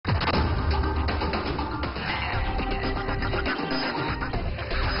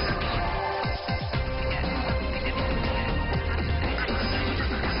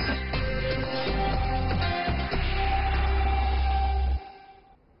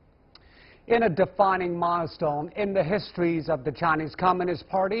In a defining milestone in the histories of the Chinese Communist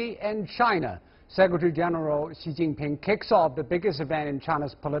Party and China, Secretary General Xi Jinping kicks off the biggest event in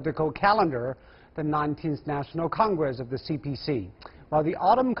China's political calendar, the 19th National Congress of the CPC. While the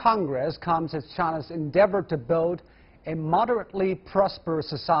Autumn Congress comes as China's endeavor to build a moderately prosperous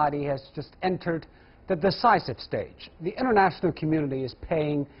society has just entered the decisive stage. The international community is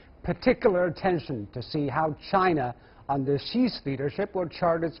paying particular attention to see how China, under Xi's leadership, will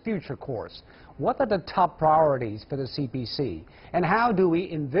chart its future course. What are the top priorities for the CPC? And how do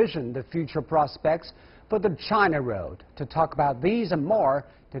we envision the future prospects for the China Road? To talk about these and more,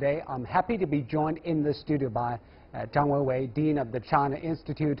 today I'm happy to be joined in the studio by Zhang Weiwei, Dean of the China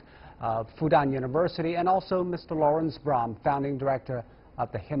Institute of Fudan University, and also Mr. Lawrence Brahm, Founding Director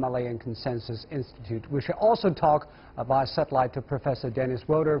of the Himalayan Consensus Institute. We should also talk via satellite to Professor Dennis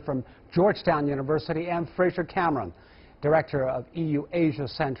Roeder from Georgetown University and Fraser Cameron, Director of EU Asia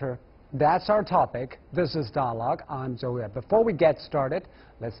Center. That's our topic. This is Dialogue. I'm Zoe. Before we get started,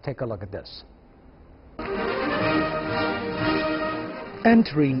 let's take a look at this.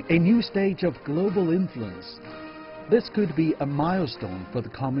 Entering a new stage of global influence. This could be a milestone for the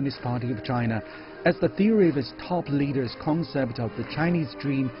Communist Party of China, as the theory of its top leader's concept of the Chinese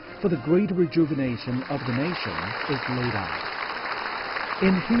dream for the great rejuvenation of the nation is laid out.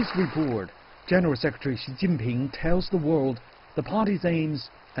 In his report, General Secretary Xi Jinping tells the world the party's aims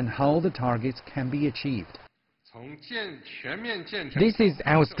and how the targets can be achieved. This is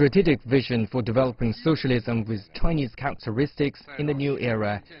our strategic vision for developing socialism with Chinese characteristics in the new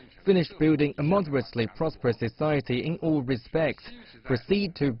era. Finish building a moderately prosperous society in all respects,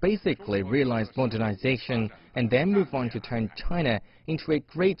 proceed to basically realize modernization, and then move on to turn China into a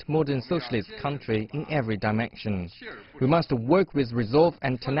great modern socialist country in every dimension. We must work with resolve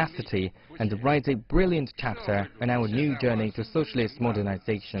and tenacity and write a brilliant chapter on our new journey to socialist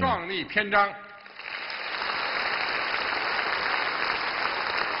modernization.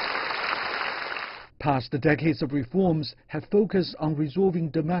 Past decades of reforms have focused on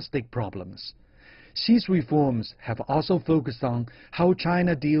resolving domestic problems. Xi's reforms have also focused on how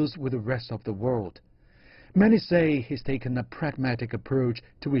China deals with the rest of the world. Many say he's taken a pragmatic approach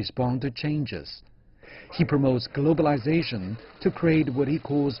to respond to changes. He promotes globalization to create what he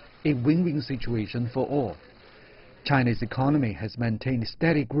calls a win-win situation for all. China's economy has maintained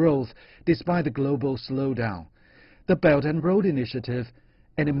steady growth despite the global slowdown. The Belt and Road Initiative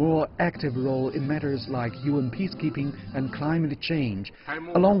and a more active role in matters like UN peacekeeping and climate change,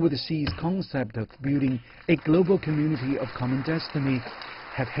 along with Xi's concept of building a global community of common destiny,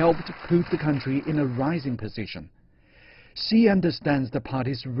 have helped put the country in a rising position. Xi understands the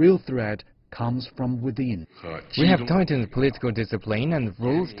party's real threat comes from within. We have tightened political discipline and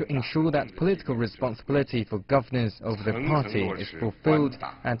rules to ensure that political responsibility for governance of the party is fulfilled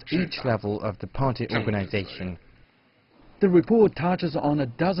at each level of the party organization. The report touches on a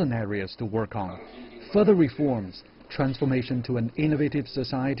dozen areas to work on: further reforms, transformation to an innovative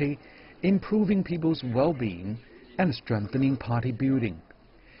society, improving people's well-being, and strengthening party building.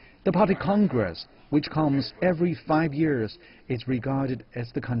 The Party Congress, which comes every 5 years, is regarded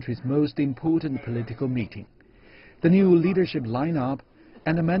as the country's most important political meeting. The new leadership lineup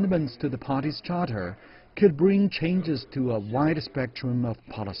and amendments to the party's charter could bring changes to a wide spectrum of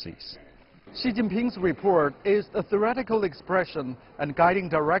policies. Xi Jinping's report is a theoretical expression and guiding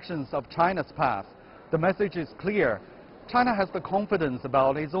directions of China's path. The message is clear. China has the confidence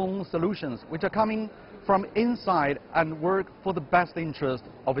about its own solutions, which are coming from inside and work for the best interest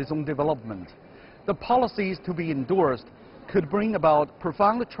of its own development. The policies to be endorsed could bring about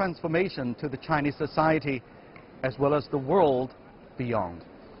profound transformation to the Chinese society as well as the world beyond.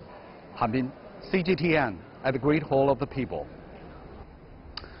 Han Bin, CGTN, at the Great Hall of the People.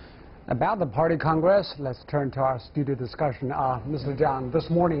 About the Party Congress, let's turn to our studio discussion. Mr. Zhang, this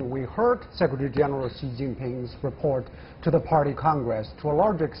morning we heard Secretary General Xi Jinping's report to the Party Congress, to a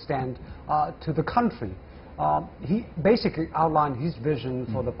large extent to the country. He basically outlined his vision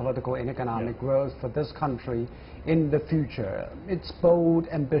for the political and economic growth for this country in the future. It's bold,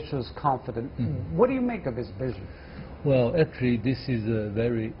 ambitious, confident. What do you make of his vision? Well, actually, this is a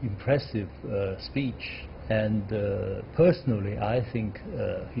very impressive speech. And personally, I think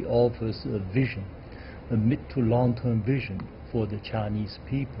he offers a vision, a mid to long-term vision for the Chinese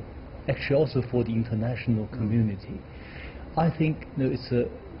people, actually also for the international community. I think it's a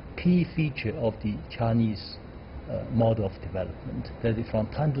key feature of the Chinese model of development, that from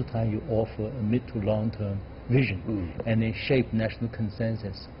time to time you offer a mid to long-term vision and they shape national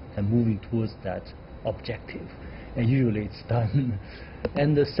consensus and moving towards that objective. and usually it's done.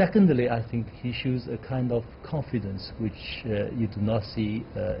 And secondly, I think he shows a kind of confidence which you do not see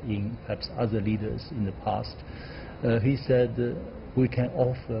in perhaps other leaders in the past. He said we can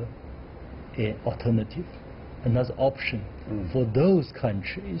offer an alternative, another option for those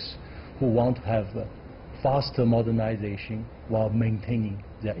countries who want to have faster modernization while maintaining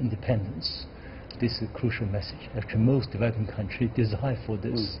their independence. This is a crucial message. Actually, most developing countries desire for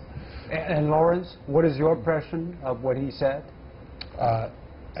this. And Lawrence, what is your impression of what he said?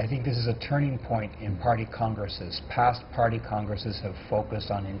 I think this is a turning point in party congresses. Past party congresses have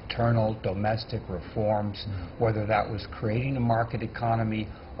focused on internal domestic reforms, whether that was creating a market economy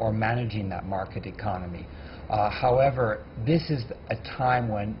or managing that market economy. However, this is a time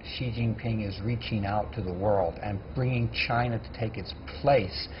when Xi Jinping is reaching out to the world and bringing China to take its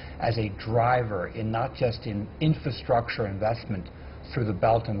place as a driver in not just in infrastructure investment through the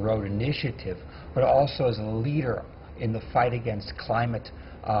Belt and Road Initiative, but also as a leader in the fight against climate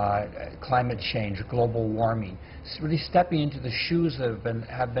change, global warming. It's really stepping into the shoes that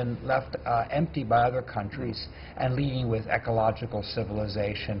have been left empty by other countries and leading with ecological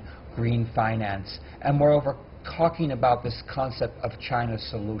civilization, green finance, and moreover talking about this concept of China's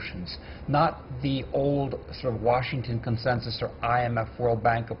solutions, not the old sort of Washington consensus or IMF World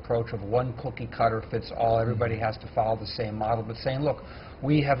Bank approach of one cookie cutter fits all, everybody has to follow the same model, but saying, look,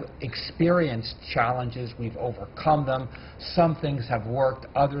 we have experienced challenges, we've overcome them, some things have worked,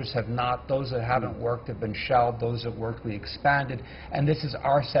 others have not, those that haven't worked have been shelved, those that worked we expanded, and this is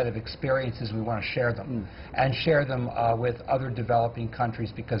our set of experiences, we want to share them, and share them with other developing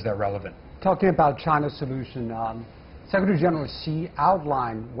countries because they're relevant. Talking about China's solution, Secretary General Xi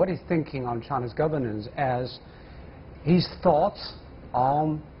outlined what he's thinking on China's governance as his thoughts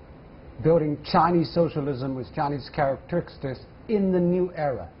on building Chinese socialism with Chinese characteristics in the new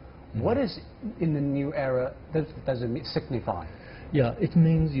era. What is in the new era, does it signify? Yeah, it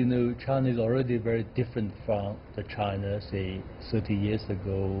means, you know, China is already very different from the China, say, 30 years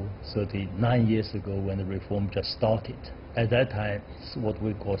ago, 39 years ago when the reform just started. At that time, it's what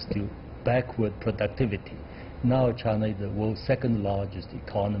we call still backward productivity. Now China is the world's second largest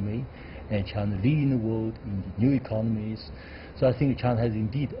economy, and China leading the world in the new economies. So I think China has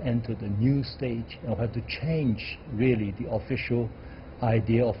indeed entered a new stage, and we have to change really the official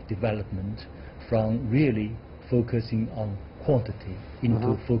idea of development from really focusing on quantity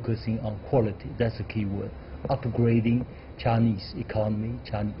into focusing on quality. That's the key word. Upgrading Chinese economy,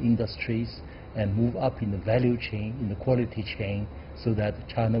 Chinese industries, and move up in the value chain, in the quality chain, so that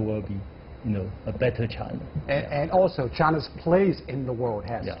China will be, you know, a better China. And also China's place in the world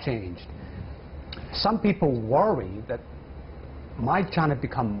has changed. Some people worry that might China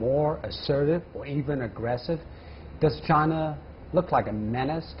become more assertive or even aggressive? Does China look like a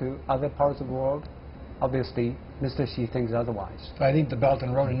menace to other parts of the world? Obviously, Mr. Xi thinks otherwise. I think the Belt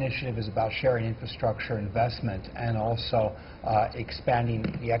and Road Initiative is about sharing infrastructure investment and also expanding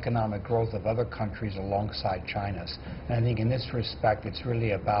the economic growth of other countries alongside China's. And I think in this respect, it's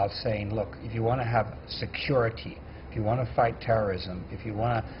really about saying, look, if you want to have security, if you want to fight terrorism, if you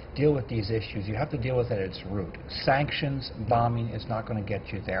want to deal with these issues, you have to deal with it at its root. Sanctions, bombing is not going to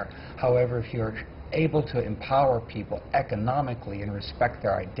get you there. However, if you're able to empower people economically and respect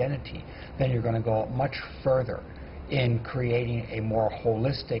their identity, then you're going to go much further in creating a more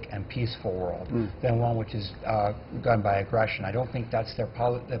holistic and peaceful world than one which is done by aggression. I don't think that's their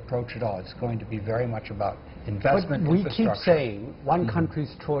approach at all. It's going to be very much about investment. But we keep saying one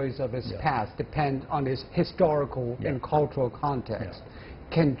country's choice of its path depends on its historical and cultural context.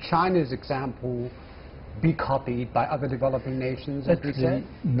 Can China's example be copied by other developing nations, as we said?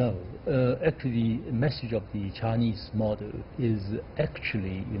 No. Actually, the message of the Chinese model is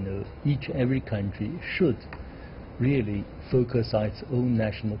actually, you know, each and every country should really focus on its own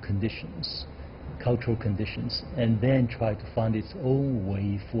national conditions, cultural conditions, and then try to find its own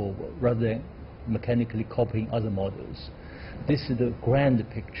way forward, rather than mechanically copying other models. This is the grand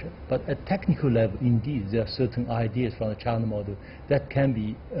picture. But at technical level, indeed, there are certain ideas from the China model that can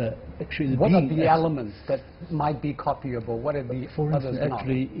be actually... What are the elements that might be copyable? What are the For instance, others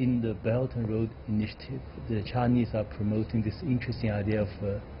actually, in the Belt and Road Initiative, the Chinese are promoting this interesting idea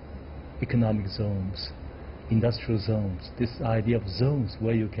of economic zones, industrial zones, this idea of zones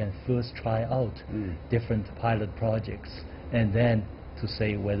where you can first try out different pilot projects and then to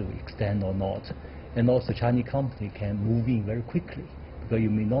say whether we extend or not. And also Chinese company can move in very quickly because you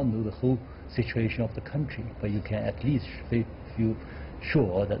may not know the whole situation of the country, but you can at least feel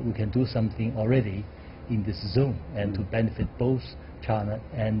sure that we can do something already in this zone and to benefit both China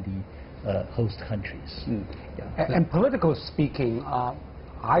and the host countries. And political speaking,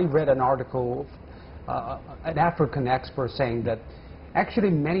 I read an article an African expert saying that actually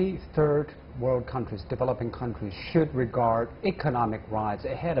many third world countries, developing countries, should regard economic rights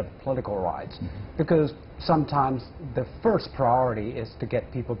ahead of political rights, because sometimes the first priority is to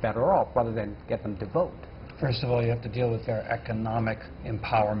get people better off rather than get them to vote. First of all, you have to deal with their economic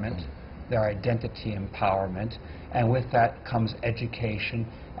empowerment, their identity empowerment, and with that comes education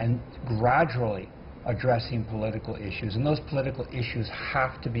and gradually addressing political issues. And those political issues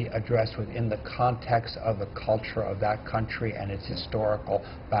have to be addressed within the context of the culture of that country and its historical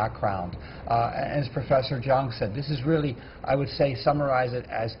background. As Professor Zhang said, this is really, I would say, summarize it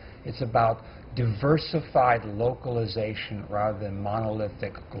as it's about diversified localization rather than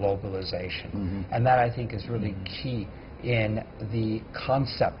monolithic globalization. And that, I think, is really key in the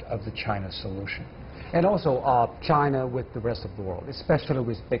concept of the China solution. And also China with the rest of the world, especially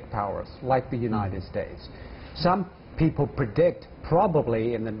with big powers like the United States. Some people predict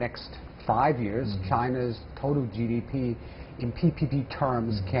probably in the next 5 years, China's total GDP in PPP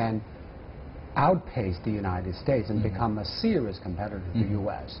terms can outpace the United States and become a serious competitor to the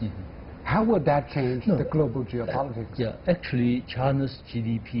U.S. How would that change the global geopolitics? Yeah, actually, China's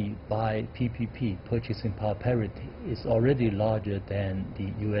GDP by PPP, purchasing power parity, is already larger than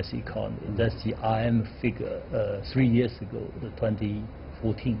the U.S. economy. That's the IMF figure 3 years ago, the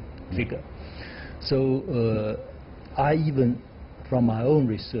 2014 figure. So I even, from my own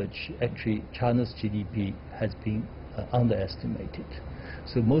research, actually, China's GDP has been underestimated.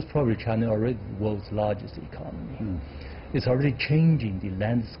 So most probably, China already the world's largest economy. It's already changing the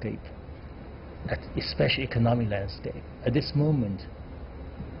landscape, especially economic landscape. At this moment,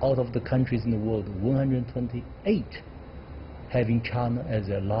 out of the countries in the world, 128 having China as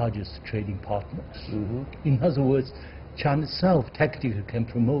their largest trading partners. In other words, China itself technically can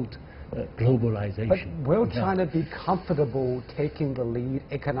promote globalization. But will China be comfortable taking the lead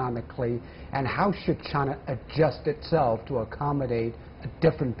economically, and how should China adjust itself to accommodate a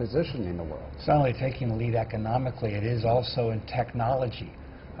different position in the world? It's not only taking the lead economically, it is also in technology.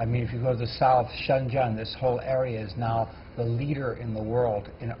 I mean, if you go to the south, Shenzhen, this whole area is now the leader in the world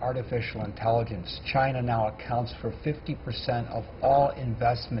in artificial intelligence. China now accounts for 50% of all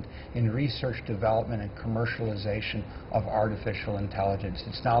investment in research, development, and commercialization of artificial intelligence.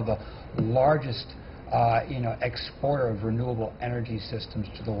 It's now the largest exporter of renewable energy systems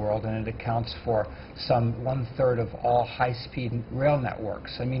to the world, and it accounts for some 1/3 of all high-speed rail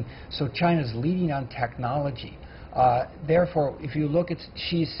networks. I mean, so China's leading on technology. Therefore, if you look at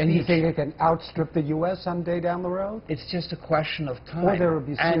Xi's speech... And you think it can outstrip the U.S. someday down the road? It's just a question of time. Or there will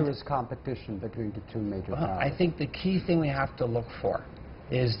be serious competition between the two major powers? I think the key thing we have to look for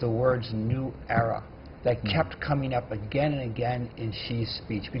is the words new era that kept coming up again and again in Xi's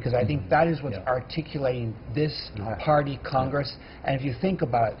speech, because I think that is what's articulating this party Congress. And if you think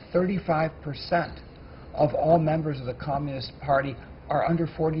about it, 35% of all members of the Communist Party are under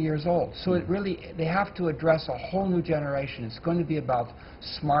 40 years old. So it really, they have to address a whole new generation. It's going to be about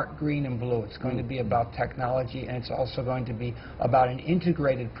smart green and blue. It's going to be about technology, and it's also going to be about an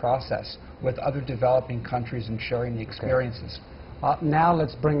integrated process with other developing countries and sharing the experiences. Now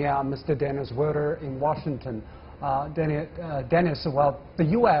let's bring out Mr. Dennis Werder in Washington. Dennis, well, the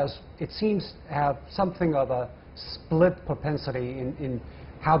U.S., it seems, have something of a split propensity in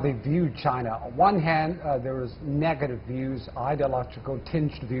how they view China. On one hand, there is negative views, ideological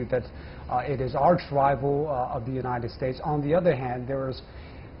tinged view that it is arch rival of the United States. On the other hand, there is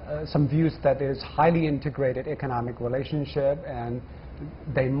some views that it is highly integrated economic relationship and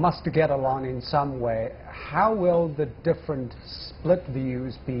they must get along in some way. How will the different split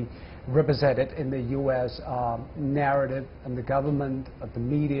views be represented in the U.S. narrative and the government, the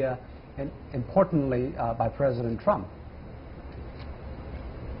media, and importantly by President Trump?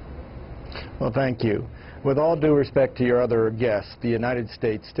 Well, thank you. With all due respect to your other guests, the United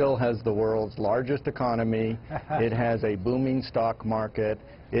States still has the world's largest economy. It has a booming stock market.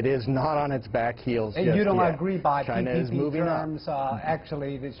 It is not on its back heels and just you don't yet. agree by China PPP is moving terms,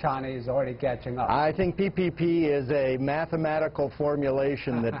 actually China is already catching up? I think PPP is a mathematical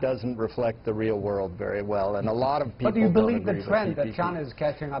formulation that doesn't reflect the real world very well, and a lot of people But do you believe don't the agree trend with that PPP. China is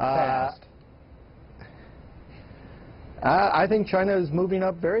catching up fast? I think China is moving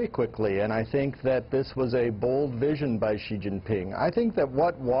up very quickly, and I think that this was a bold vision by Xi Jinping. I think that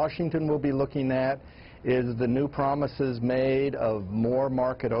what Washington will be looking at is the new promises made of more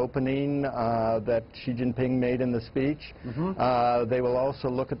market opening that Xi Jinping made in the speech. They will also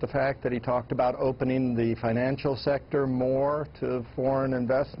look at the fact that he talked about opening the financial sector more to foreign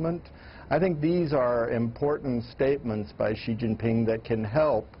investment. I think these are important statements by Xi Jinping that can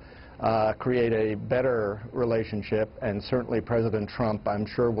help create a better relationship, and certainly President Trump, I'm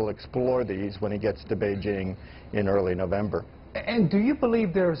sure, will explore these when he gets to Beijing in early November. And do you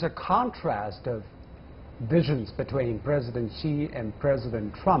believe there's a contrast of visions between President Xi and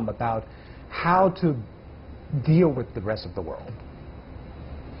President Trump about how to deal with the rest of the world?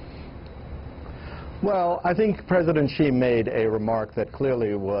 Well, I think President Xi made a remark that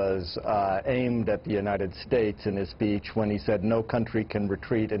clearly was aimed at the United States in his speech when he said no country can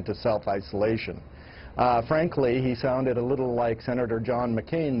retreat into self-isolation. Frankly, he sounded a little like Senator John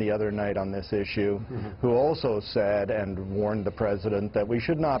McCain the other night on this issue, who also said and warned the president that we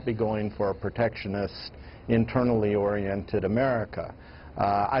should not be going for a protectionist, internally oriented America.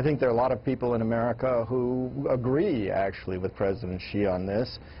 I think there are a lot of people in America who agree, actually, with President Xi on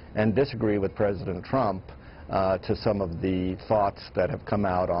this and disagree with President Trump to some of the thoughts that have come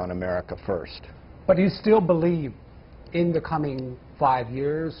out on America first. But you still believe in the coming 5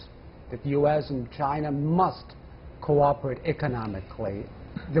 years that the U.S. and China must cooperate economically.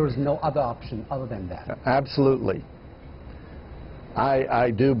 There is no other option other than that. Absolutely.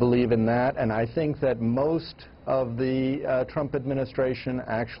 I do believe in that, and I think that most of the Trump administration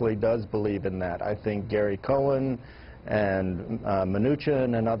actually does believe in that. I think Gary Cohen and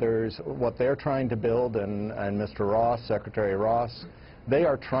Mnuchin and others, what they're trying to build, and Mr. Ross, Secretary Ross, they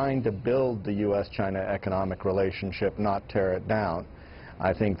are trying to build the U.S.-China economic relationship, not tear it down.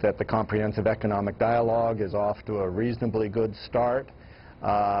 I think that the comprehensive economic dialogue is off to a reasonably good start.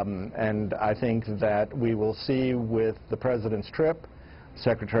 And I think that we will see with the President's trip,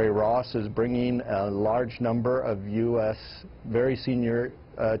 Secretary Ross is bringing a large number of U.S. very senior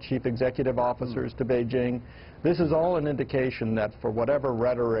chief executive officers to Beijing. This is all an indication that for whatever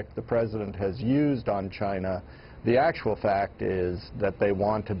rhetoric the President has used on China, the actual fact is that they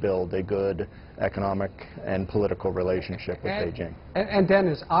want to build a good economic and political relationship with Beijing. And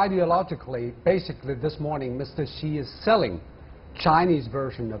Dennis, ideologically, basically this morning, Mr. Xi is selling Chinese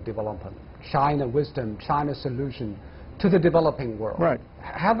version of development, China wisdom, China solution to the developing world. Right.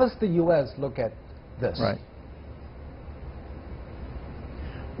 How does the U.S. look at this? Right.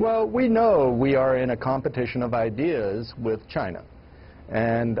 Well, we know we are in a competition of ideas with China.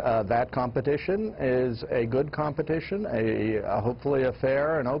 And that competition is a good competition, hopefully a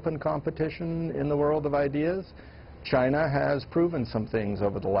fair and open competition in the world of ideas. China has proven some things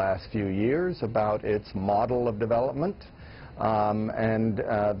over the last few years about its model of development.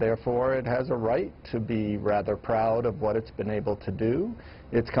 Therefore, it has a right to be rather proud of what it's been able to do.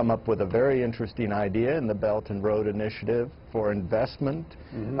 It's come up with a very interesting idea in the Belt and Road Initiative for investment.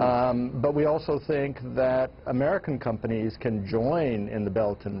 But we also think that American companies can join in the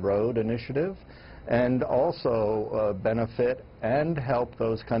Belt and Road Initiative and also benefit and help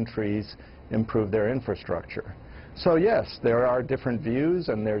those countries improve their infrastructure. So yes, there are different views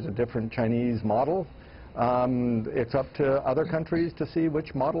and there's a different Chinese model. It's up to other countries to see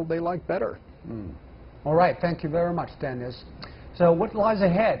which model they like better. All right, thank you very much, Dennis. So what lies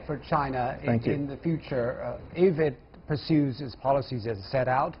ahead for China in the future if it pursues its policies as set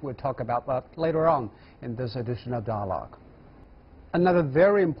out? We'll talk about that later on in this edition of Dialogue. Another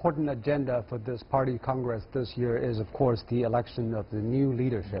very important agenda for this party Congress this year is, of course, the election of the new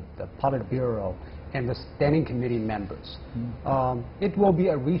leadership, the Politburo and the Standing Committee members. It will be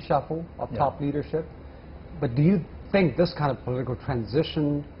a reshuffle of top leadership. But do you think this kind of political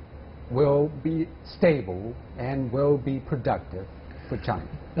transition will be stable and will be productive for China?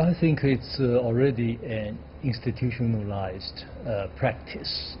 I think it's already an institutionalized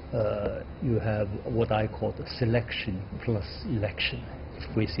practice. You have what I call the selection plus election.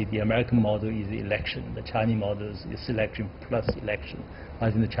 If we see the American model is election, the Chinese model is selection plus election. I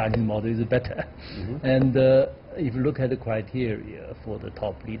think the Chinese model is better. And if you look at the criteria for the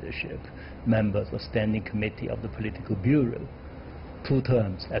top leadership, members of Standing Committee of the Political Bureau, 2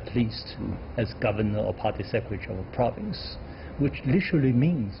 terms at least as governor or party secretary of a province, which literally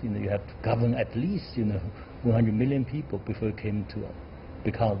means you have to govern at least 100 million people before you came to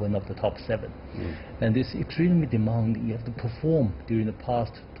become one of the top 7. And it's extremely demanding. You have to perform during the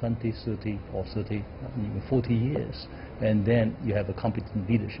past 20, 30, or 30, even 40 years. And then you have a competent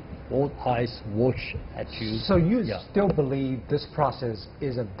leadership. All eyes watch at you. So you still believe this process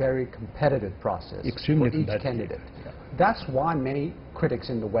is a very competitive process Extremely for each candidate? That's why many critics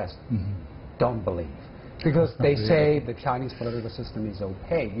in the West don't believe. Because they say the Chinese political system is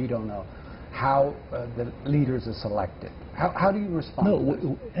opaque. We don't know how the leaders are selected. How do you respond to this?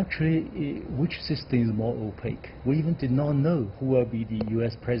 No, actually, which system is more opaque? We even did not know who will be the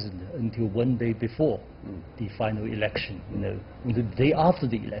U.S. president until one day before the final election. The day after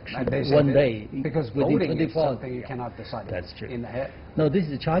the election, one day. Because voting is something you cannot decide. That's true. In the head. No,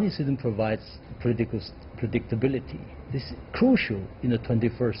 the Chinese system provides political predictability. This is crucial in the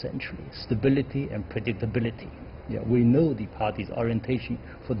 21st century: stability and predictability. Yeah, we know the party's orientation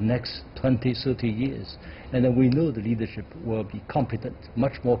for the next 20, 30 years. And then we know the leadership will be competent,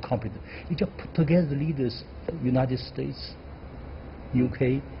 much more competent. You just put together the leaders, United States,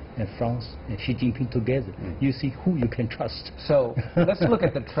 UK, and France, and Xi Jinping together. You see who you can trust. So let's look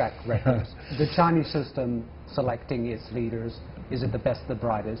at the track record. The Chinese system selecting its leaders, is it the best, the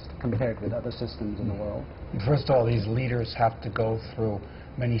brightest, compared with other systems in the world? First of all, these leaders have to go through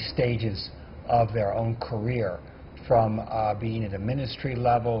many stages of their own career, from being at a ministry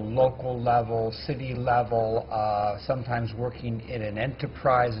level, local level, city level, sometimes working in an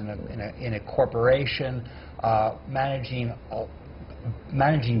enterprise, in a corporation, managing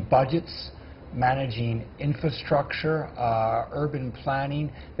budgets, managing infrastructure, urban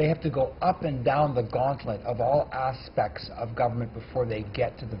planning. They have to go up and down the gauntlet of all aspects of government before they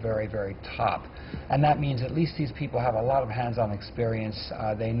get to the very, very top. And that means at least these people have a lot of hands-on experience.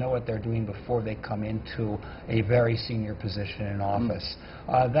 They know what they're doing before they come into a very senior position in office.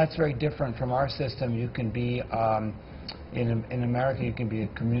 That's very different from our system. You can be in America, you can be a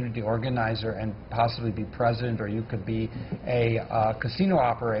community organizer and possibly be president, or you could be a casino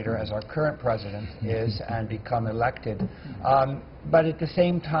operator, as our current president is, and become elected. But at the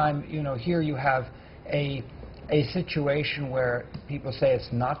same time, here you have a situation where people say it's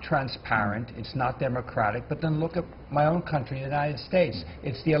not transparent, it's not democratic, but then look at my own country, the United States.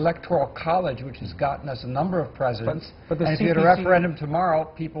 It's the Electoral College which has gotten us a number of presidents, and if you had a referendum tomorrow,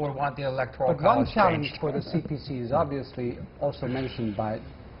 people would want the Electoral College changed. But one challenge for the CPC is obviously also mentioned by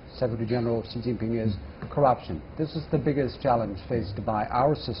Secretary General Xi Jinping is corruption. This is the biggest challenge faced by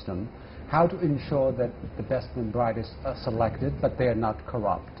our system. How to ensure that the best and brightest are selected, but they are not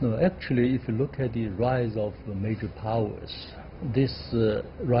corrupt? No, actually, if you look at the rise of the major powers, this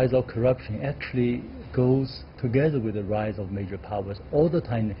rise of corruption actually goes together with the rise of major powers all the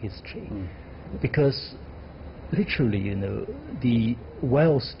time in history. Because literally, the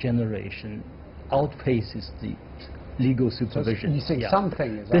wealth generation outpaces the legal supervision. So you think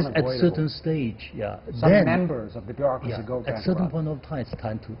something is this unavoidable. At a certain stage, Some then members of the bureaucracy go bankrupt. At a certain point of time, it's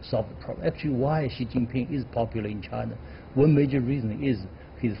time to solve the problem. Actually, why Xi Jinping is popular in China, one major reason is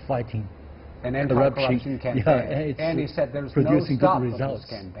he's fighting an anti-corruption campaign. And he said there's no stop of this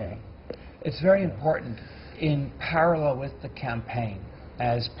campaign. It's very important, in parallel with the campaign,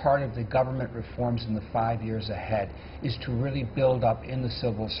 as part of the government reforms in the 5 years ahead, is to really build up in the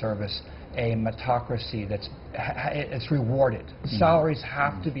civil service a meritocracy that's rewarded. Salaries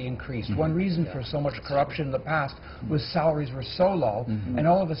have to be increased. One reason for so much corruption in the past was salaries were so low, and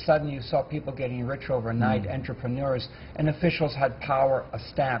all of a sudden you saw people getting rich overnight, entrepreneurs, and officials had power, a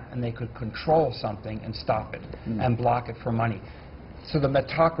stamp, and they could control something and stop it and block it for money. So the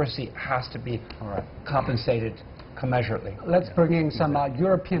meritocracy has to be compensated commensurately. Let's bring in some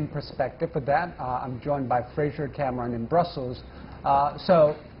European perspective for that. I'm joined by Fraser Cameron in Brussels.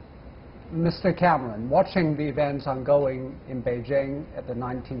 So, Mr. Cameron, watching the events ongoing in Beijing at the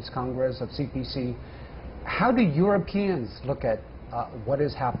 19th Congress of CPC, how do Europeans look at what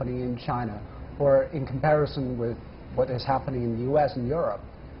is happening in China, or in comparison with what is happening in the US and Europe?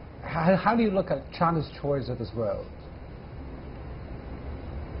 How do you look at China's choice of this road?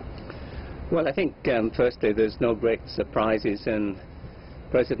 Well, I think firstly there's no great surprises in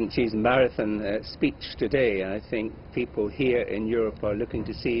President Xi's marathon speech today. I think people here in Europe are looking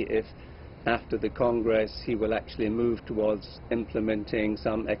to see if after the Congress he will actually move towards implementing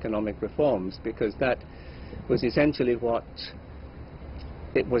some economic reforms, because that was essentially what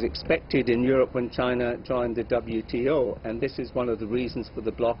it was expected in Europe when China joined the WTO, and this is one of the reasons for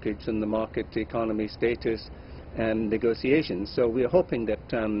the blockage in the market economy status and negotiations. So we are hoping that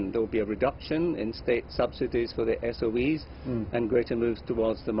there will be a reduction in state subsidies for the SOEs and greater moves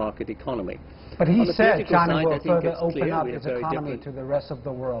towards the market economy. But he said China will further open up its economy to the rest of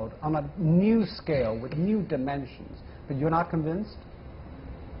the world on a new scale with new dimensions. But you're not convinced?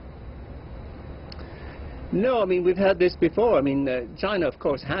 No, I mean, we've heard this before. I mean, China, of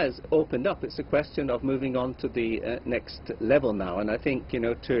course, has opened up. It's a question of moving on to the next level now. And I think,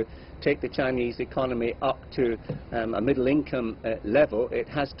 to take the Chinese economy up to a middle-income level, it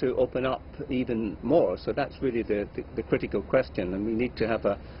has to open up even more. So that's really the critical question. And we need to have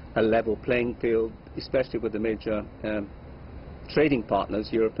a level playing field, especially with the major trading partners,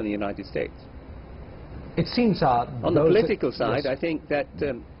 Europe and the United States. It seems on the political side, yes. I think that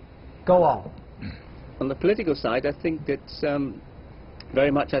go on. On the political side, I think it's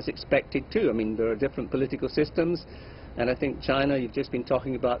very much as expected too. I mean, there are different political systems, and I think China, you've just been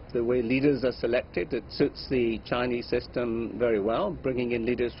talking about the way leaders are selected. It suits the Chinese system very well, bringing in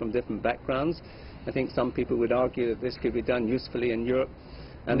leaders from different backgrounds. I think some people would argue that this could be done usefully in Europe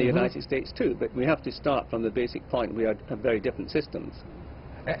and the United States too, but we have to start from the basic point. We have very different systems.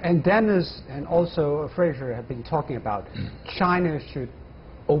 And Dennis and also Fraser have been talking about China should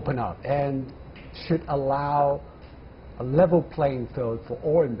open up and should allow a level playing field for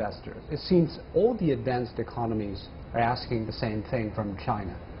all investors. It seems all the advanced economies are asking the same thing from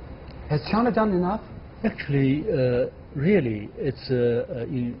China. Has China done enough? Actually, really, it's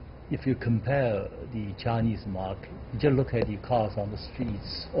if you compare the Chinese market, you just look at the cars on the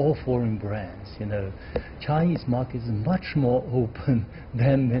streets, all foreign brands, you know, Chinese market is much more open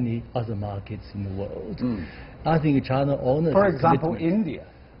than many other markets in the world. I think China honors. For example, India.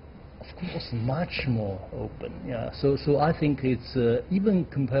 Of course, much more open. Yeah. So I think it's even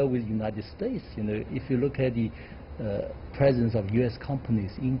compared with the United States. You know, if you look at the presence of U.S.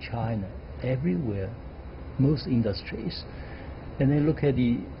 companies in China, everywhere, most industries, and then look at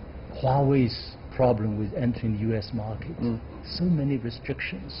the Huawei's problem with entering the U.S. market. So many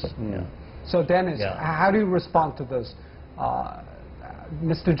restrictions. Yeah. So Dennis, how do you respond to this?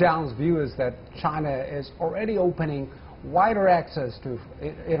 Mr. Zhang's view is that China is already opening wider access to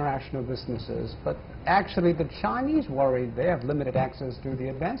international businesses, but actually the Chinese worry they have limited access to the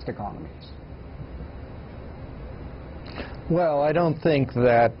advanced economies. Well, I don't think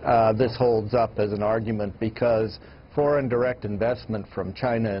that this holds up as an argument, because foreign direct investment from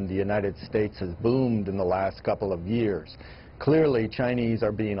China and the United States has boomed in the last couple of years. Clearly, Chinese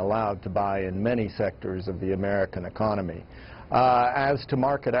are being allowed to buy in many sectors of the American economy. As to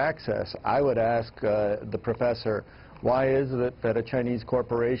market access, I would ask the professor, why is it that a Chinese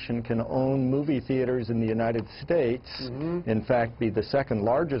corporation can own movie theaters in the United States, in fact be the second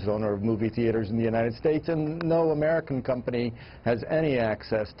largest owner of movie theaters in the United States, and no American company has any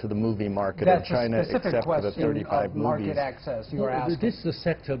access to the movie market in China except for the 35 movies? Market access, you're asking. This is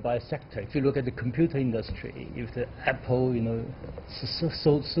sector by sector. If you look at the computer industry, if the Apple, you know,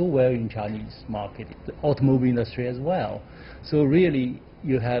 so well in Chinese market, the automobile industry as well. So really,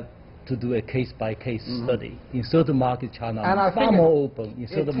 you have to do a case-by-case study. In certain markets, China is far more open. In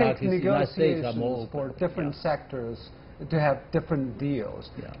certain markets, the United States are more open. For different sectors to have different deals.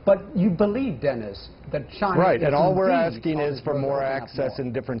 But you believe, Dennis, that China right, and all we're asking is for more access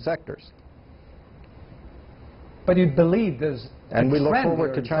in different sectors. But you believe there's and we look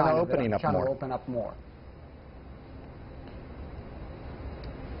forward to China opening up more. China open up more.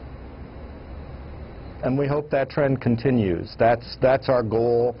 And we hope that trend continues. That's our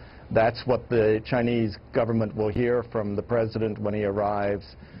goal. That's what the Chinese government will hear from the president when he arrives.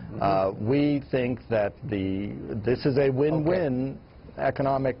 We think that this is a win-win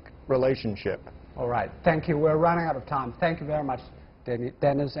economic relationship. All right. Thank you. We're running out of time. Thank you very much,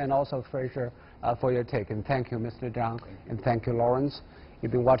 Dennis, and also Fraser, for your take. And thank you, Mr. Zhang. And thank you, Lawrence.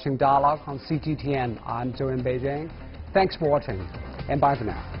 You've been watching Dialogue on CGTN. I'm Joe in Beijing. Thanks for watching, and bye for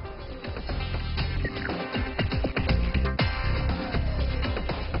now.